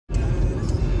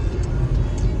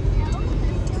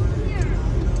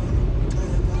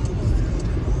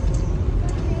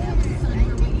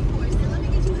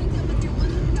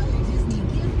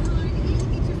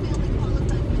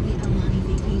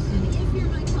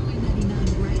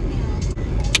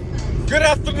Good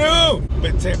afternoon!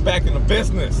 Been back in the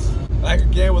business. Back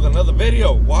again with another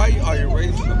video. Why are you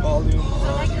raising the volume?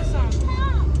 I like this song.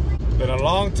 Been a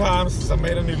long time since I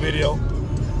made a new video.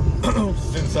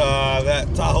 Since that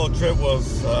Tahoe trip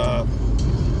was a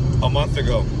month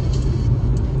ago.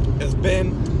 It's been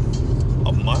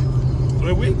a month,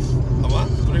 3 weeks, a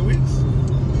month, 3 weeks,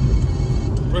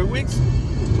 3 weeks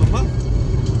to a month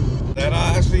that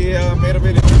I actually made a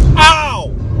video.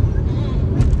 Ow!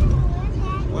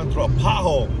 Went through a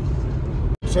pothole.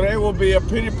 Today will be a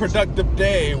pretty productive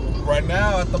day. Right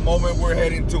now, at the moment, we're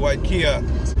heading to IKEA.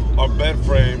 Our bed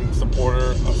frame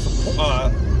supporter, what's it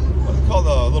called,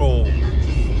 a little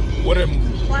wooden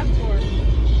Platform.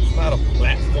 It's not a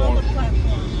platform. It's a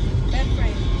platform. Bed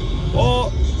frame.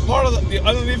 Well, part of the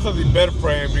underneath of the bed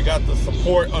frame, you got the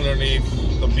support underneath,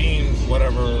 the beams,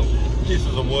 whatever,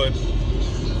 pieces of wood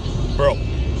broke.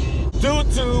 Due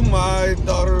to my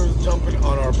daughter's jumping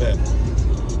on our bed.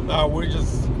 Now we're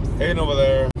just heading over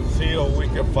there, see what we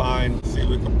can find, see if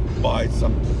we can buy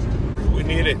something. We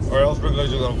need it, or else we're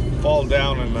just gonna fall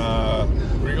down and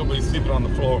we're gonna be sleeping on the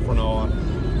floor from now on.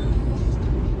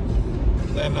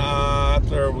 Then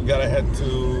after, we gotta head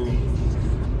to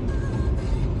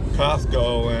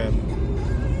Costco and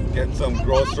get some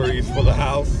groceries for the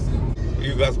house.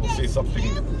 You guys will see something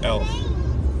else.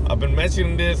 I've been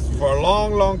mentioning this for a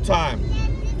long time,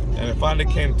 and it finally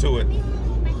came to it.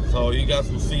 So you guys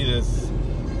will see this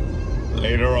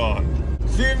later on.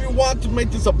 See, if you want to make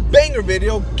this a banger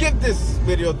video, give this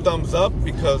video a thumbs up,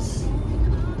 because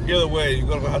either way, you're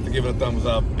gonna have to give it a thumbs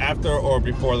up after or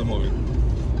before the movie.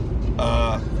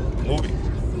 Movie.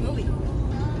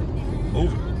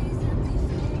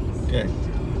 Okay.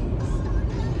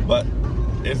 But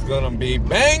it's gonna be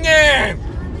banging.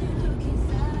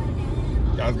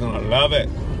 You guys gonna love it.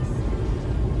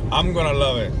 I'm gonna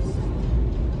love it.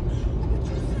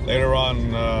 Later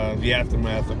on, the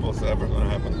aftermath of what's ever gonna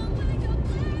happen.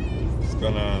 It's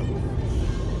gonna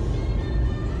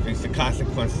face the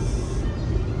consequences.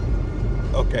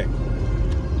 Okay.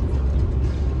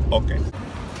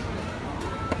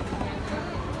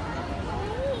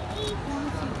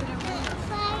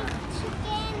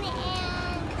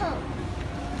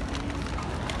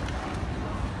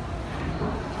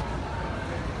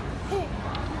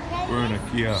 We're in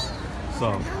IKEA,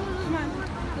 so Come on.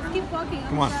 Let's keep walking.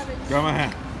 come on, grab my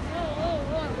hand.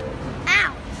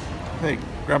 Ow! Hey,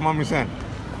 grab mommy's hand.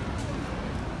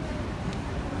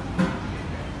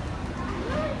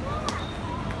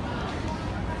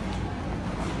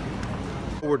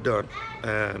 We're done,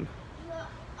 and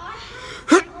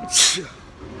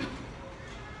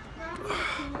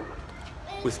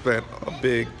we spent a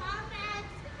big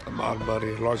amount of money,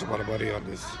 a large amount of money on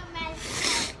this.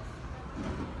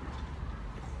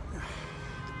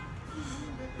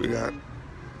 We got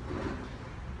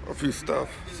a few stuff,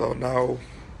 so now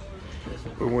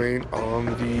we're waiting on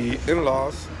the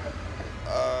in-laws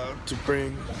to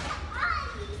bring.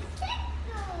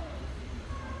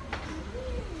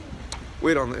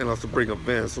 Wait on the in-laws to bring a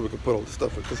van so we can put all the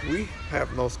stuff in, because we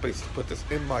have no space to put this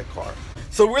in my car.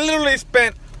 So we literally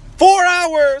spent 4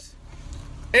 hours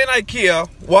in IKEA.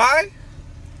 Why?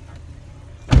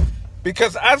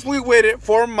 Because as we waited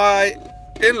for my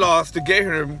in-laws to get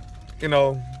here, you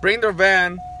know, bring their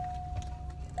van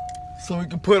so we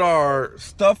can put our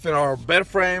stuff in our bed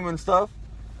frame and stuff,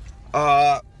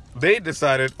 they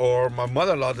decided, or my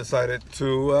mother-in-law decided,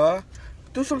 to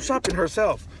do some shopping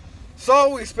herself. So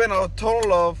we spent a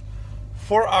total of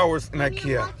 4 hours in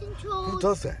IKEA. Who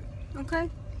does that? Okay.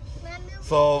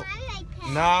 So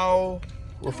now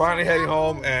we're finally heading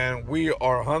home, and we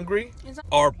are hungry.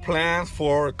 Our plans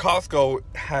for Costco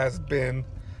has been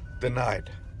denied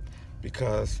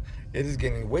because it is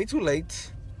getting way too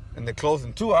late, and they close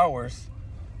in 2 hours,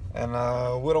 and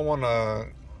we don't want to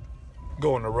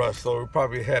go in a rush, so we'll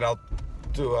probably head out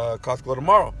to Costco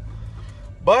tomorrow.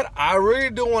 But I really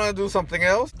do want to do something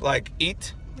else, like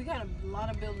eat. We got a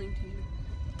lot of building to do.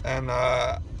 And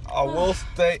I will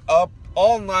stay up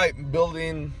all night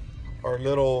building our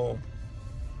little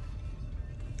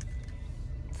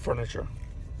furniture,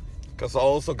 because I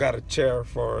also got a chair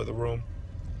for the room,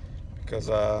 because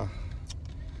yeah,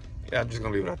 I'm just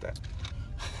gonna leave it at that.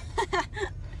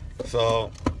 So,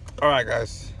 all right,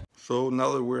 guys. So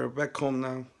now that we're back home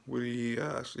now, we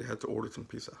actually had to order some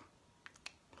pizza.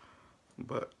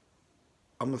 But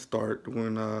I'm gonna start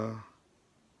doing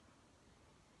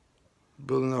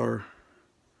building our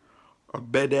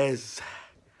bed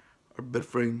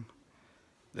frame.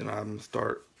 Then I'm gonna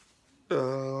start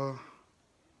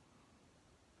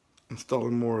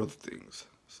installing more of the things.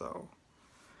 So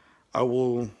I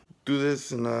will do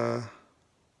this in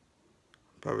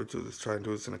probably try and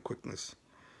do this in a quickness.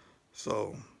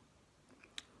 So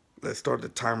let's start the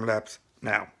time lapse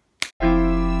now.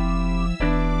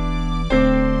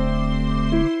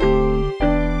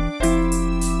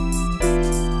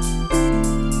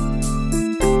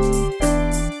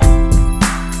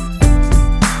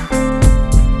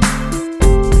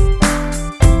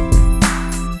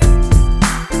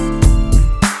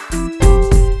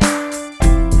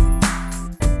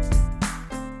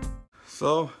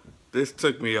 So this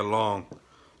took me a long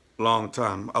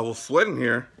time. I was sweating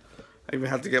here. I even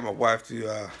had to get my wife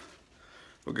to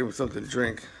go give me something to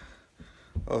drink.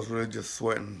 I was really just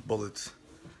sweating bullets.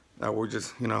 Now we're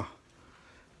just, you know,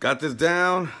 got this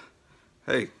down.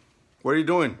 Hey, what are you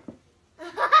doing?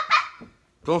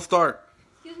 Don't start.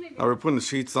 Excuse me. Now we're putting the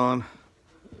sheets on.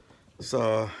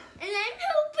 So. And I'm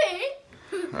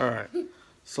helping. All right.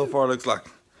 So far it looks like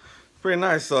pretty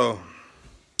nice. So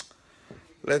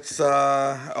let's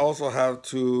also have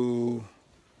to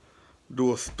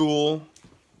do a stool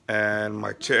and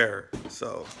my chair.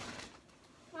 So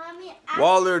Mommy,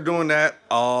 while they're doing that,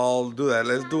 I'll do that.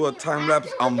 Let's do a time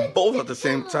lapse on both at the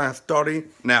same time, starting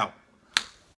now.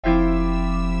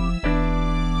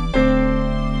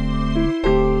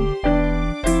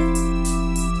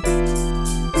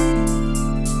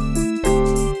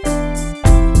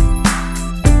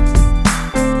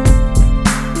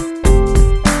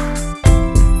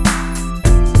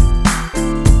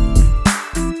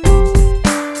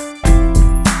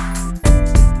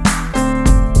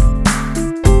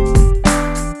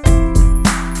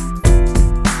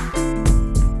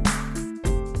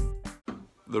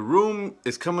 The room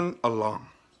is coming along.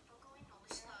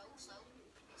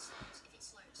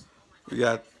 We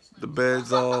got the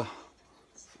beds all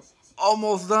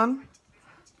almost done.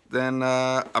 Then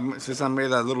since I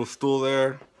made that little stool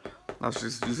there, now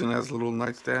she's using it as a little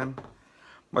nightstand.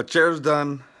 My chair's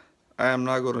done. I am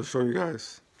not going to show you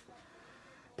guys,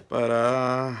 but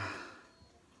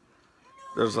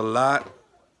there's a lot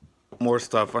more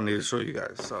stuff I need to show you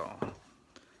guys. So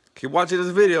keep watching this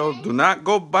video. Do not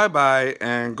go bye-bye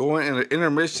and go in an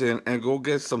intermission and go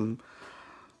get some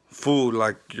food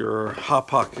like your Hot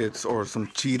Pockets or some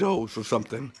Cheetos or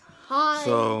something. Hi.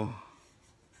 So.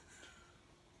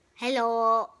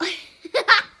 Hello.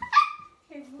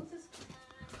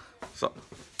 So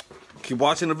keep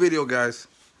watching the video, guys.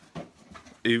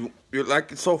 If you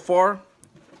like it so far,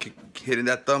 keep hitting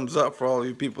that thumbs up for all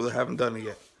you people that haven't done it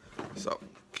yet. So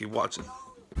keep watching.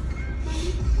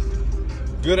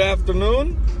 Good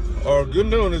afternoon, or good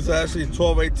noon. It's actually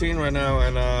 12:18 right now,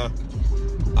 and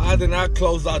I did not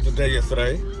close out the day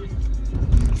yesterday,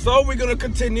 so we're gonna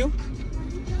continue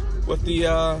with the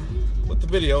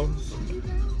videos.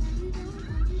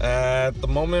 At the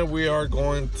moment, we are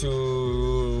going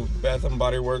to Bath and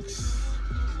Body Works.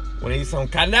 We need some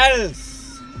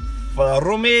candles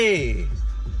for me,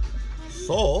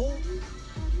 so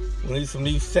we need some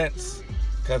new scents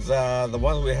because the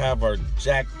ones we have are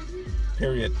jacked.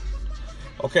 Period.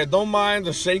 Okay, don't mind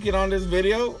the shaking on this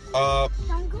video.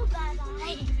 Don't go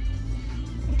bye-bye.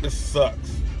 This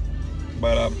sucks.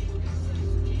 But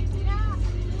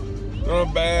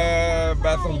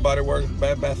Bath and Body Works,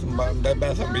 Bed Bath and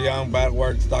Beyond,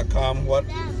 badworks.com. What?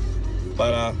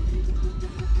 But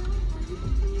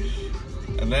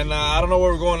and then I don't know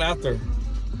where we're going after.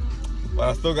 But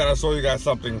I still gotta show you guys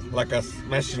something. Like I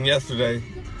mentioned yesterday,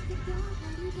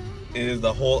 it is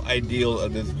the whole ideal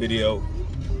of this video.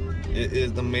 It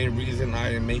is the main reason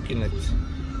I am making it.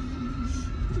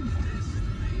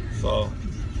 So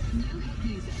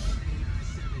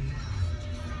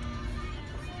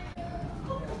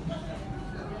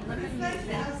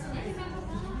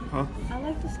huh? I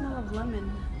like the smell of lemon.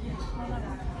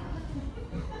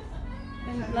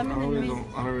 And lemon and mint.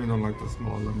 I really don't like the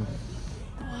smell of lemon.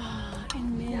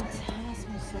 And mint. That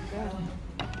smells so good.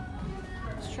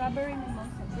 Strawberry mimosa.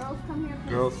 Girls, come here. Please.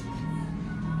 Girls.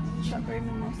 Strawberry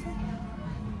mimosa.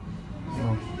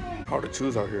 No. Hard to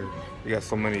choose out here. You got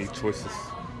so many choices.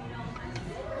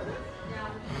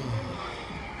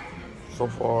 So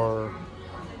far,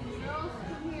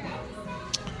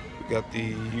 we got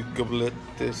the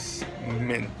eucalyptus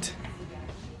mint.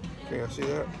 Can you see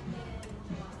that?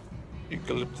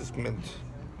 Eucalyptus mint.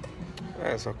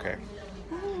 That's okay.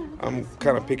 I'm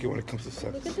kind of picky when it comes to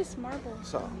scents. Look at this marble.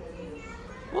 So,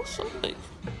 what's up?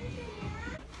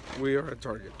 We are at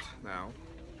Target now.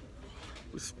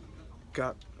 We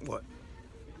got what?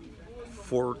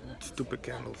 4 stupid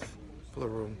candles for the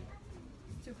room.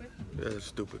 Stupid. Yeah, it's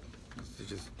stupid. It's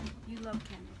just. You love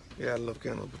candles. Yeah, I love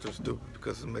candles, but they're stupid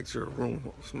because it makes your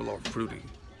room smell all fruity,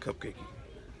 cupcakey.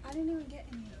 I didn't even get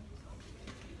any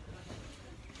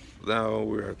of Now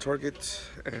we're at Target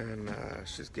and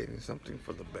she's getting something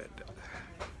for the bed.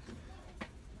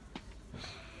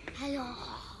 Hello.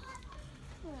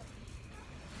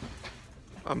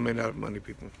 I'm made out of money,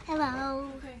 people.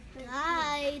 Hello.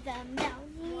 Guys, I'm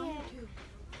down here.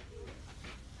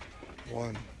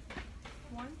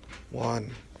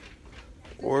 One.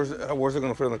 Where's it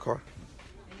gonna fit in the car?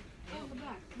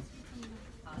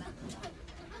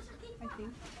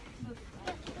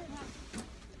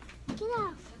 Get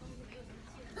off.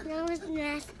 That was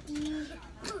nasty.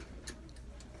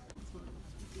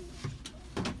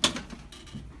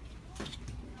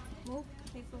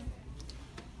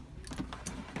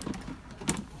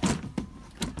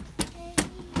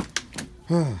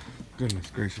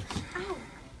 Goodness gracious. Ow.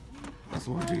 That's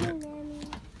what we get.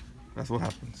 That's what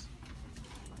happens.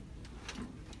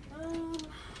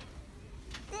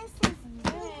 This is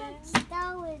too much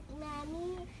Star Wars,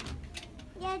 Mommy.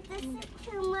 Yeah, this is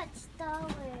too much Star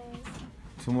Wars.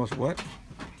 Too much what?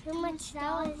 Too much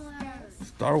Star Wars.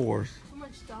 Star Wars. Too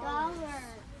much Star Wars.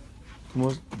 Too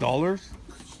much dollars?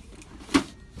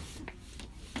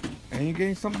 And you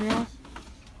getting something else?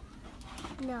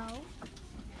 No.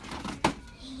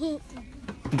 It's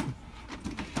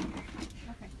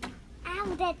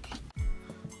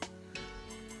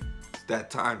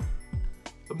that time.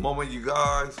 The moment you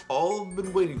guys all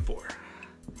been waiting for.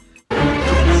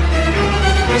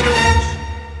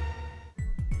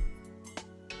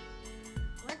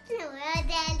 What's in the world,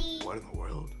 Daddy? What in the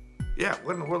world? Yeah,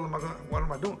 what in the world what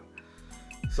am I doing?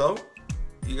 So,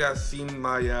 you guys seen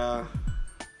my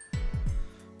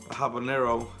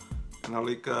habanero, and I'll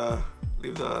leave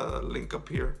the link up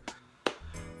here.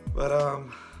 But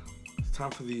it's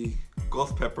time for the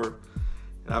ghost pepper,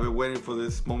 and I've been waiting for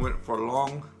this moment for a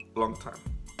long time.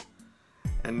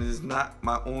 And this is not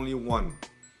my only one,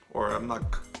 or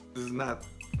this is not,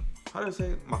 how do I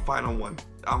say it? My final one.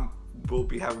 Will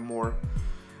be having more,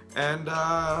 and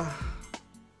I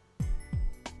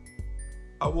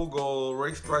will go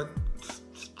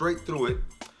straight through it,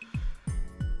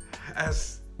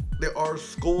 as there are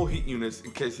Scoville heat units,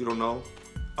 in case you don't know.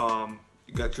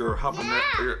 You got your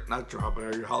habanero, not your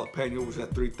habanero, your jalapeno, which is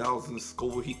at 3,000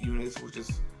 Scoville heat units, which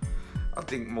is, I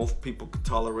think most people could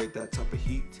tolerate that type of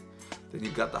heat. Then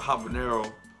you got the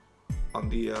habanero on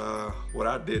the, what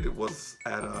I did, it was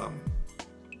at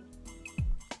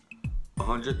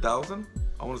 100,000.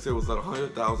 I want to say it was at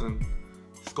 100,000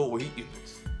 Scoville heat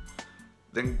units.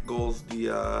 Then goes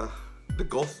the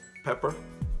ghost pepper.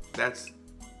 That's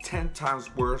 10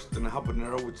 times worse than the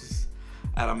habanero, which is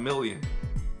at 1,000,000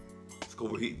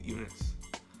 Scoville heat units.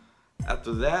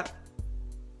 After that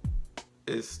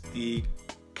is the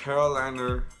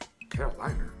Carolina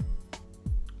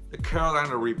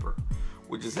Reaper,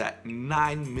 which is at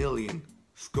 9,000,000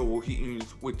 Scoville heat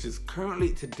units, which is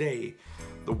currently today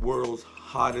the world's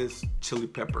hottest chili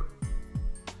pepper.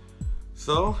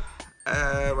 So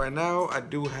right now I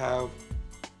do have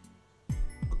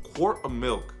a quart of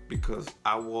milk because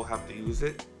I will have to use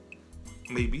it,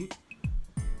 maybe.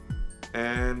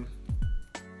 And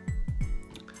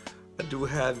I do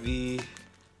have the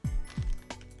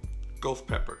ghost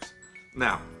peppers.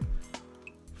 Now,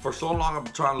 for so long I've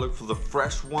been trying to look for the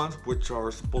fresh ones, which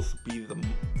are supposed to be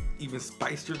even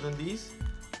spicier than these,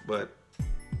 but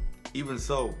even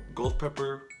so, ghost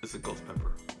pepper is a ghost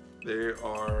pepper. They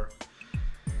are,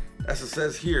 as it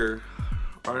says here,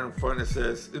 right in front, it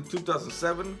says, in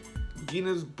 2007,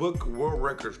 Guinness Book of World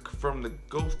Records confirmed the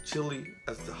ghost chili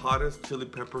as the hottest chili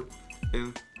pepper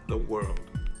in the world.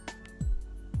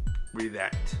 Read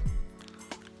that.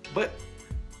 But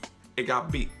it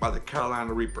got beat by the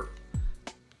Carolina Reaper.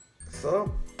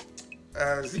 So,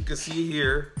 as you can see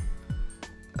here,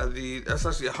 that's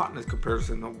actually a hotness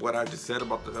comparison of what I just said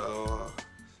about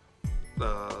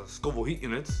the Scoville heat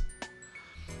units.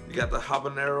 You got the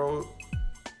habanero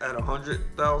at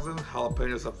 100,000,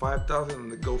 jalapenos at 5,000,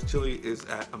 and the ghost chili is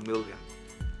at 1,000,000.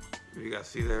 You guys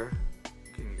see there?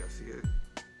 Can you guys see it?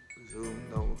 Zoom?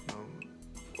 No.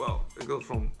 Well, it goes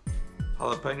from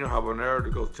jalapeno, habanero to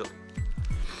ghost chili.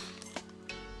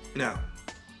 Now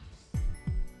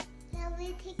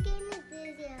we're taking a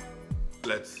video.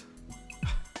 Let's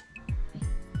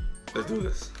do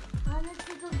this. I want to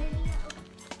take a video.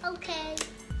 Okay.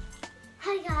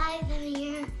 Hi guys, I'm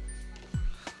here.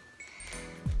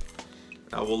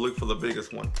 Now we'll look for the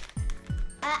biggest one.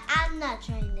 I'm not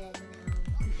trying that now.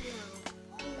 No,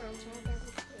 I'm not trying that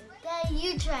with you. Dad,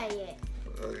 you try it.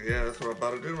 Yeah, that's what I'm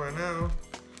about to do right now.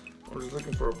 I'm just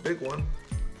looking for a big one.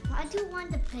 Why do you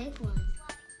want the big one?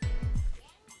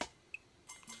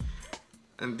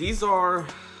 And these are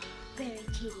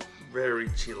Very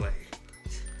chili.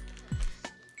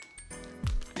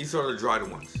 These are the dried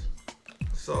ones.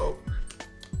 So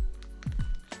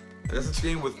that's the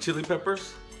skin with chili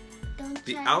peppers.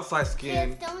 The outside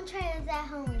skin. Kids, don't try this at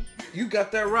home. You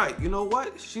got that right. You know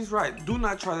what? She's right. Do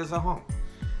not try this at home.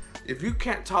 If you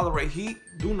can't tolerate heat,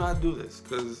 do not do this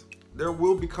because there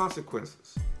will be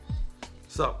consequences.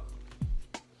 So,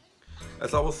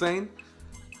 as I was saying,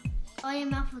 oh, your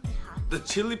mouth will get hot. the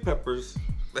chili peppers,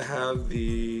 they have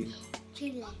the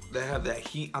Chili. they have that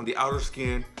heat on the outer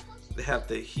skin. They have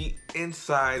the heat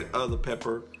inside of the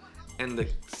pepper, and the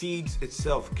seeds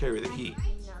itself carry the heat. I'm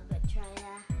not gonna try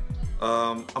that.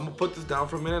 I'm gonna put this down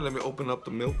for a minute. Let me open up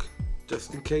the milk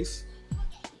just in case.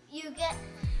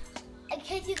 In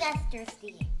case you guys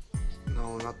thirsty.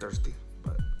 No, not thirsty,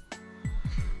 but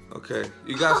okay.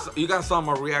 You guys saw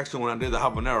my reaction when I did the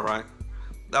habanero, right?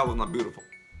 That was not beautiful.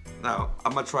 Now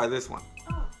I'm gonna try this one.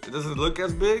 Oh. It doesn't look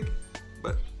as big,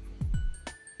 but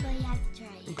But you have to try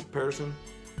in it. comparison,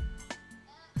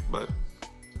 but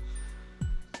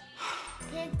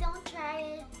Kids, don't try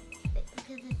it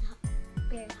because it's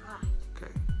very hot.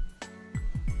 okay.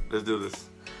 Let's do this.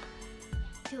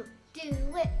 Do it, do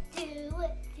it, do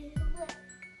it.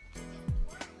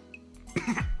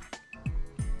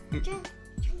 Drink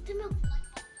the milk.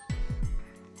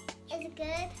 Is it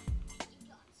good?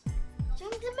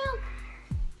 Drink the milk.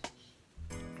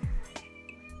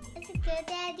 Is it good,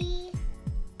 Daddy?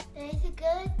 Is it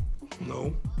good?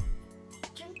 No.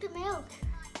 Drink the milk.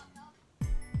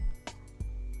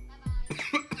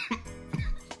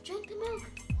 Drink the milk.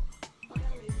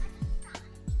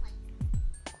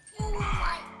 Oh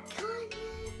my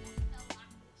goodness.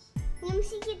 Let me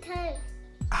see your tongue.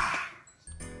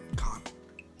 Gone.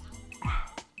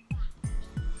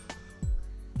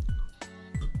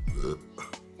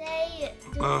 Say it.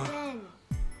 Do it again.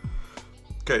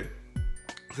 Okay.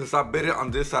 Since I bit it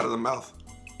on this side of the mouth,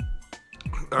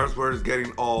 that's where it's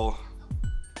getting all.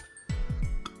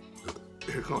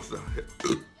 Here comes the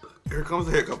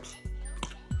hiccups.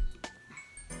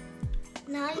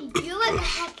 Now you do it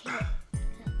back here.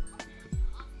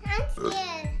 I'm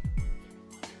scared.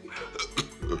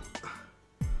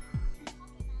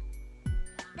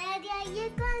 Daddy, are you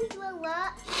going to throw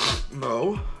up?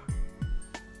 No.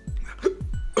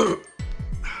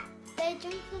 They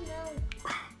drink the milk.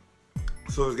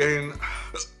 So it's getting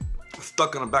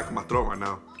stuck in the back of my throat right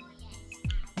now.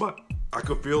 But I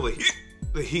could feel the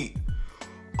heat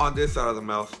on this side of the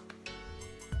mouth.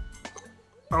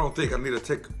 I don't think I need to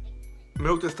take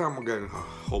milk this time. I'm getting a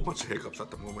whole bunch of hiccups at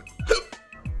the moment.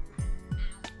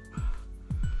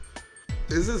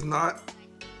 This is not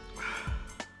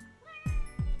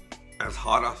as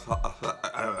hot as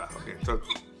okay,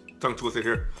 tongue twisted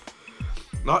here.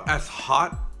 Not as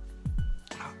hot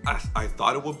as I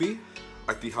thought it would be.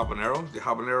 Like the habanero. The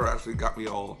habanero actually got me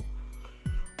all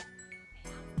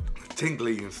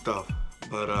tingly and stuff.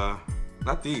 But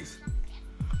not these.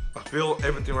 I feel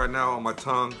everything right now on my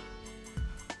tongue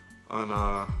and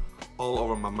all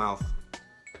over my mouth.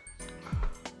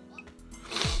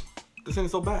 This ain't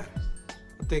so bad.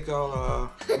 I think I'm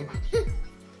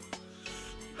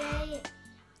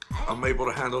able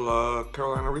to handle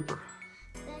Carolina Reaper.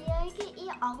 Daddy, you can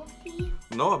eat all of these?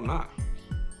 No, I'm not.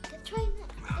 Let's try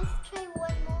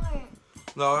one more.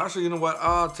 No, actually, you know what?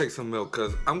 I'll take some milk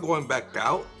because I'm going back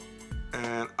out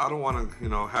and I don't want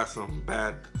to, have some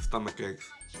bad stomach aches.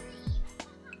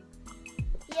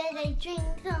 Yeah, they drink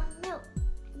some milk.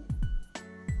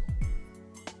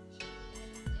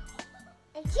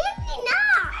 It's dripping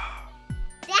off.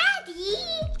 Daddy.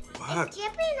 What? It's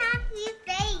dripping off your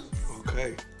face.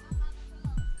 Okay.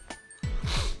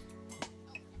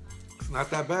 It's not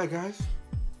that bad, guys.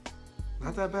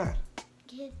 Not that bad.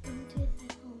 Kids, don't do this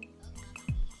at home.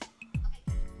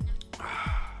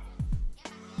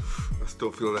 I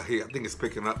still feel that heat. I think it's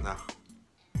picking up now.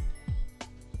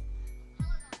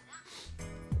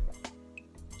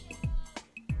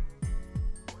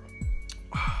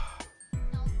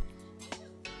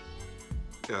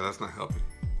 Yeah, that's not helping.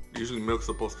 Usually milk's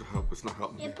supposed to help. It's not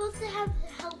helping me. You're supposed to have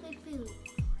healthy food.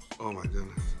 Oh my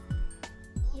goodness.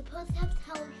 You're supposed to have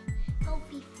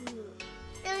healthy food.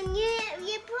 And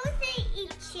you're supposed to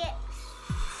eat chips.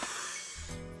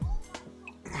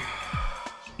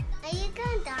 Are you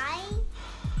gonna die?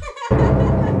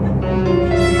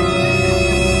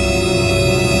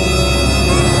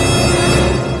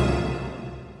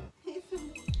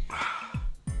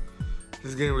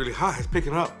 This is getting really hot. It's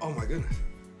picking up. Oh my goodness.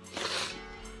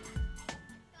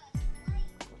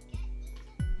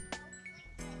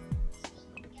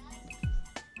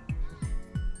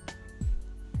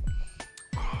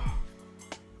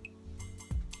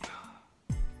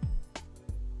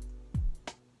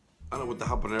 I know with the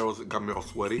habaneros, it got me all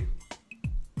sweaty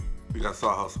You guys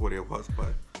saw how sweaty it was, but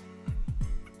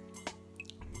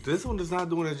this one is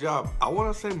not doing its job. I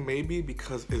want to say maybe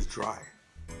because it's dry.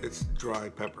 It's dry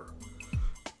pepper,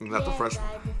 not the fresh one.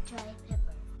 Dry pepper.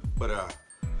 But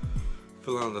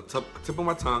feel it on the tip of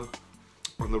my tongue,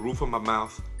 on the roof of my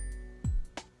mouth,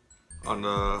 on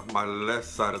my left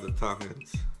side of the tongue.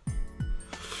 It's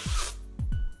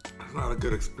not a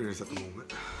good experience at the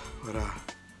moment. But I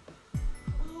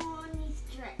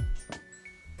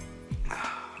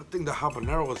think the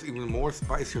habanero was even more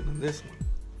spicier than this one.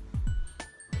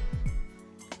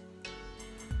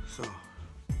 So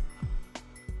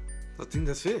I think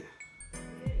that's it.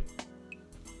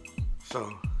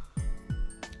 So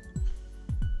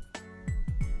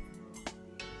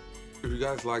if you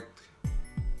guys liked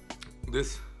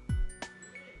this,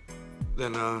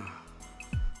 then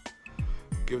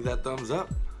give that thumbs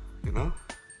up, you know?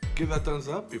 Give that thumbs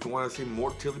up if you want to see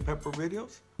more chili pepper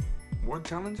videos, more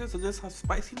challenges of this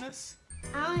spiciness.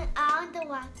 I want to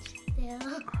watch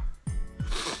still.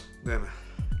 Then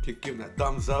keep giving that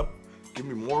thumbs up, give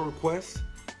me more requests,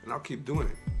 and I'll keep doing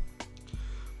it.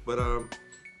 But I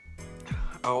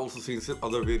also seen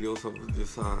other videos of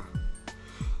this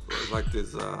like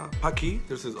this Paqui.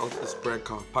 There's this brand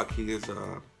called Paqui. Is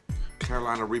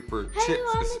Carolina Reaper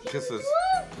chips. This is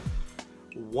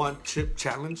one chip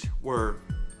challenge where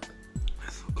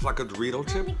it's like a Dorito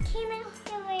chip,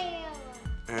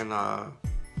 and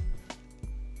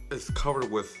it's covered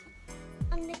with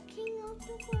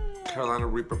Carolina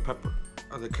Reaper pepper.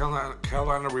 The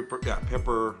Carolina Reaper, yeah,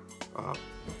 pepper,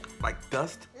 like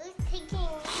dust.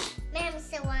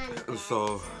 And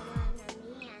so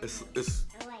it's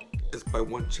by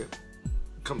one chip.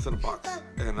 It comes in a box,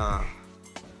 and I'm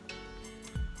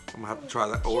gonna have to try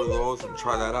that, order those and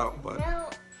try that out. But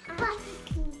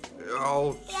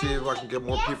I'll see if I can get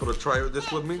more people to try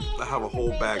this with me. I have a whole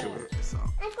bag of it, so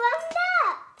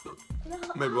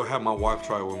maybe I'll have my wife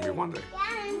try it with me one day.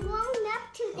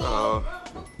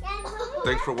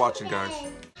 Thanks for watching, guys.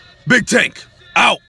 Big Tank out.